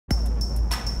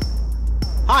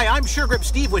Hi, I'm SureGrip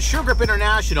Steve with SureGrip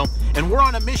International, and we're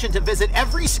on a mission to visit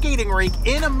every skating rink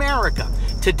in America.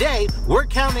 Today, we're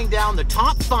counting down the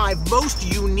top 5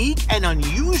 most unique and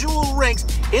unusual rinks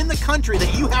in the country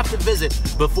that you have to visit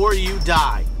before you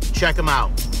die. Check them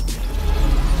out.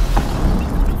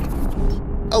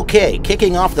 Okay,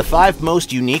 kicking off the 5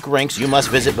 most unique rinks you must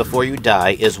visit before you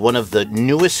die is one of the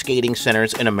newest skating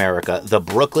centers in America, the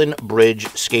Brooklyn Bridge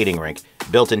Skating Rink,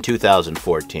 built in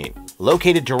 2014.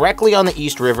 Located directly on the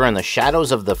East River in the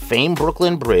shadows of the famed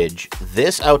Brooklyn Bridge,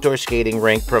 this outdoor skating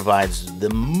rink provides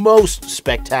the most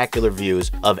spectacular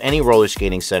views of any roller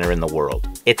skating center in the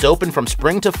world. It's open from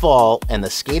spring to fall, and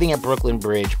the skating at Brooklyn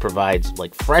Bridge provides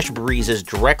fresh breezes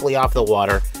directly off the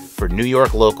water for New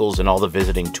York locals and all the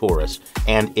visiting tourists.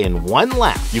 And in one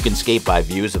lap, you can skate by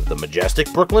views of the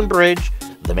majestic Brooklyn Bridge,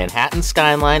 the Manhattan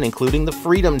skyline, including the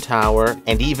Freedom Tower,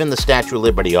 and even the Statue of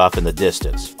Liberty off in the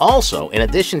distance. Also, in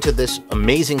addition to this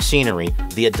amazing scenery,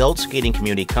 the adult skating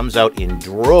community comes out in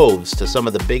droves to some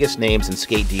of the biggest names in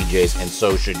skate DJs, and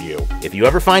so should you. If you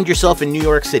ever find yourself in New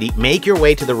York City, make your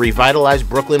way to the revitalized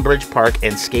Brooklyn Bridge Park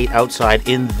and skate outside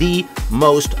in the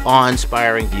most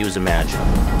awe-inspiring views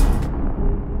imaginable.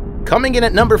 Coming in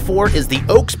at number 4 is the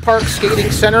Oaks Park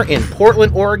Skating Center in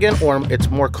Portland, Oregon, or it's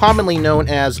more commonly known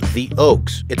as the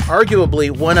Oaks. It's arguably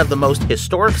one of the most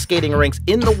historic skating rinks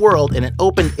in the world, and it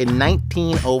opened in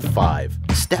 1905.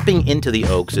 Stepping into the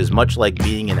Oaks is much like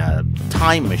being in a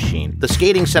time machine. The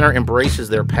skating center embraces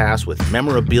their past with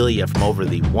memorabilia from over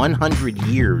the 100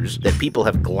 years that people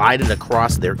have glided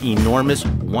across their enormous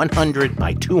 100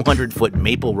 by 200 foot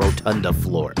maple rotunda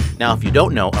floor. Now, if you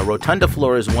don't know, a rotunda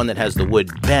floor is one that has the wood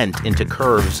bent into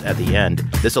curves at the end.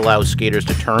 This allows skaters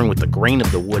to turn with the grain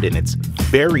of the wood, and it's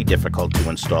very difficult to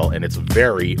install, and it's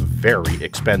very, very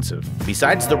expensive.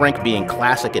 Besides the rink being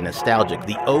classic and nostalgic,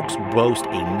 the Oaks boast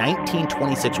a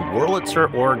 1926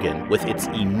 Wurlitzer organ with its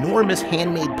enormous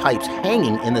handmade pipes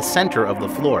hanging in the center of the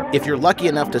floor. If you're lucky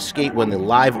enough to skate when the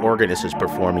live organist is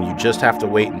performing, you just have to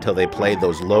wait until they play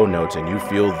those low notes and you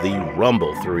feel the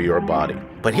rumble through your body.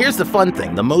 But here's the fun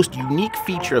thing. The most unique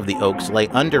feature of the Oaks lay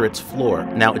under its floor.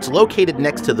 Now, it's located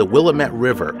next to the Willamette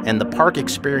River, and the park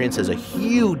experiences a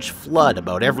huge flood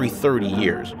about every 30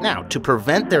 years. Now, to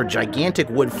prevent their gigantic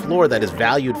wood floor that is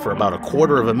valued for about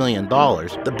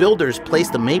 $250,000, the builders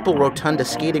placed the Maple Rotunda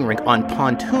skating rink on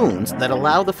pontoons that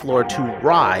allow the floor to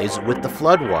rise with the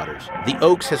floodwaters. The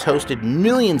Oaks has hosted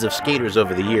millions of skaters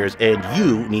over the years, and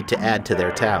you need to add to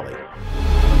their tally.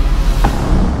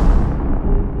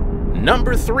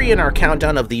 Number 3 in our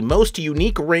countdown of the most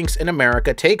unique rinks in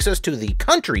America takes us to the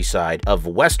countryside of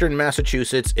Western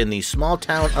Massachusetts in the small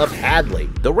town of Hadley.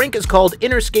 The rink is called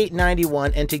Interstate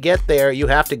 91, and to get there, you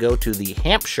have to go to the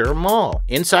Hampshire Mall.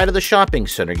 Inside of the shopping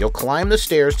center, you'll climb the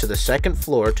stairs to the 2nd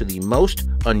floor to the most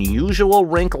unusual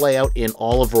rink layout in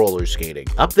all of roller skating.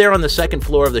 Up there on the 2nd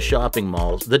floor of the shopping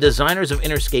mall, the designers of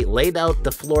Interstate laid out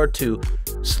the floor to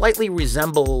slightly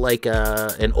resemble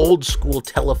an old school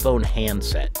telephone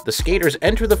handset. The skaters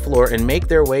enter the floor and make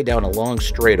their way down a long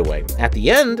straightaway. At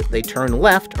the end, they turn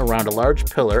left around a large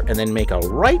pillar and then make a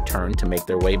right turn to make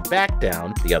their way back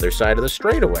down the other side of the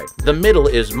straightaway. The middle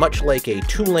is much like a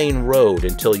 2-lane road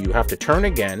until you have to turn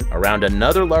again around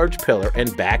another large pillar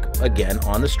and back again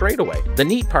on the straightaway. The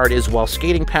neat part is, while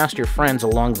skating past your friends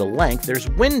along the length, there's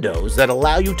windows that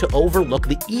allow you to overlook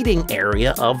the eating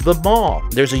area of the mall.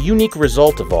 There's a unique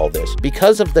result of all this.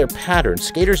 Because of their pattern,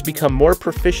 skaters become more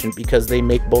proficient because they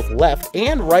make both left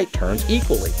and right turns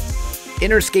equally.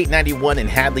 Interstate 91 in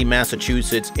Hadley,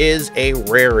 Massachusetts is a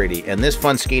rarity, and this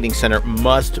fun skating center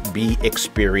must be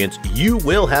experienced. You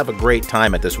will have a great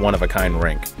time at this one-of-a-kind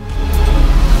rink.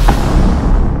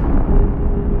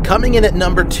 Coming in at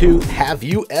number 2, have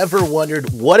you ever wondered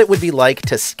what it would be like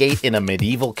to skate in a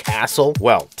medieval castle?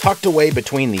 Well, tucked away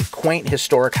between the quaint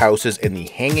historic houses and the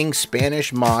hanging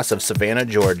Spanish moss of Savannah,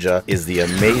 Georgia, is the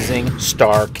amazing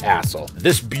Star Castle.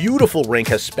 This beautiful rink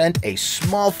has spent a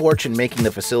small fortune making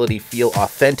the facility feel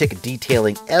authentic,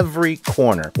 detailing every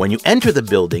corner. When you enter the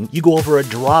building, you go over a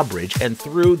drawbridge, and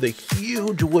through the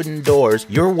huge wooden doors,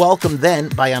 you're welcomed then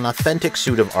by an authentic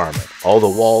suit of armor. All the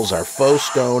walls are faux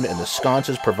stone, and the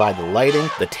sconces provide the lighting.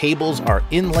 The tables are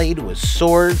inlaid with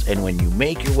swords, and when you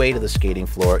make your way to the skating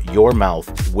floor, your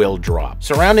mouth will drop.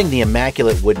 Surrounding the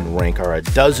immaculate wooden rink are a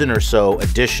dozen or so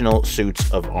additional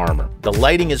suits of armor. The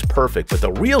lighting is perfect, but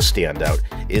the real standout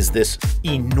is this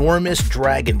enormous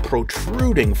dragon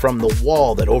protruding from the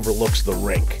wall that overlooks the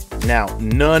rink. Now,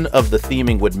 none of the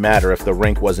theming would matter if the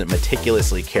rink wasn't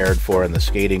meticulously cared for and the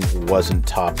skating wasn't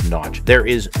top-notch. There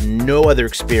is no other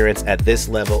experience at this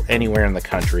level anywhere in the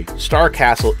country. Star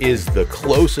Castle is the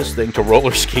closest thing to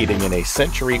roller skating in a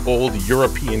century-old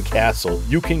European castle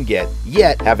you can get,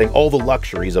 yet having all the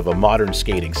luxuries of a modern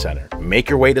skating center. Make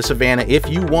your way to Savannah if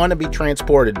you want to be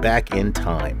transported back in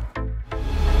time.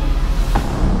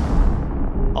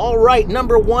 Alright,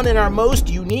 number 1 in our most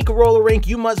unique roller rink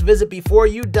you must visit before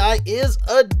you die is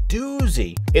a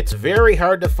doozy. It's very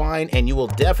hard to find, and you will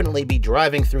definitely be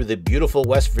driving through the beautiful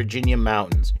West Virginia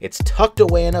mountains. It's tucked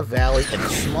away in a valley in the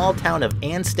small town of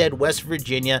Ansted, West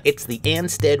Virginia. It's the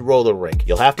Ansted Roller Rink.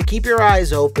 You'll have to keep your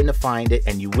eyes open to find it,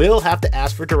 and you will have to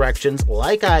ask for directions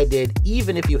like I did,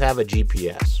 even if you have a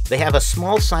GPS. They have a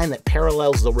small sign that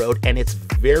parallels the road, and it's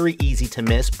very easy to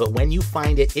miss, but when you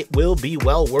find it, it will be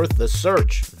well worth the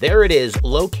search. There it is,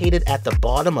 located at the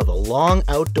bottom of a long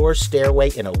outdoor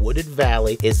stairway in a wooded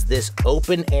valley, is this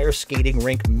open-air skating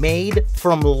rink made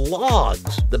from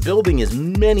logs. The building is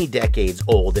many decades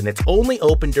old, and it's only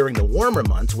open during the warmer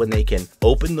months when they can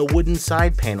open the wooden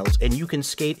side panels and you can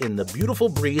skate in the beautiful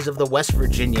breeze of the West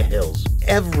Virginia hills.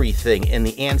 Everything in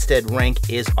the Ansted rink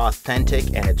is authentic,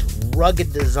 and its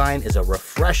rugged design is a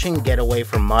refreshing getaway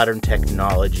from modern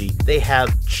technology. They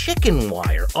have chicken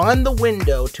wire on the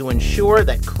window to ensure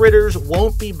that critters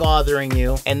won't be bothering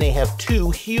you, and they have 2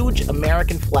 huge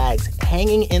American flags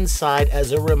hanging inside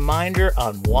as a reminder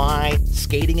on why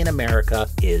skating in America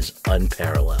is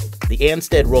unparalleled. The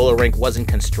Ansted roller rink wasn't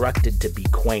constructed to be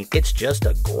quaint, it's just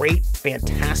a great,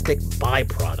 fantastic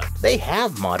byproduct. They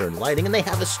have modern lighting and they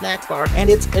have a snack bar, and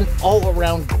it's an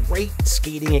all-around great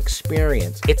skating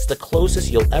experience. It's the closest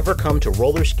you'll ever come to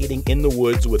roller skating in the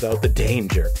woods without the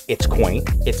danger. It's quaint,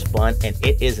 it's fun, and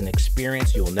it is an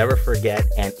experience you'll never forget,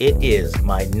 and it is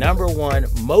my number 1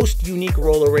 most unique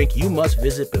roller rink you must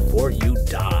visit before you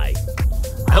die.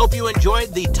 I hope you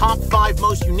enjoyed the top 5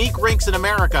 most unique rinks in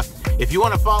America. If you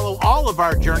want to follow all of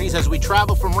our journeys as we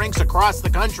travel from rinks across the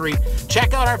country,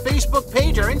 check out our Facebook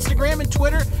page, our Instagram, and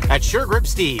Twitter at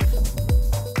SureGripSteve.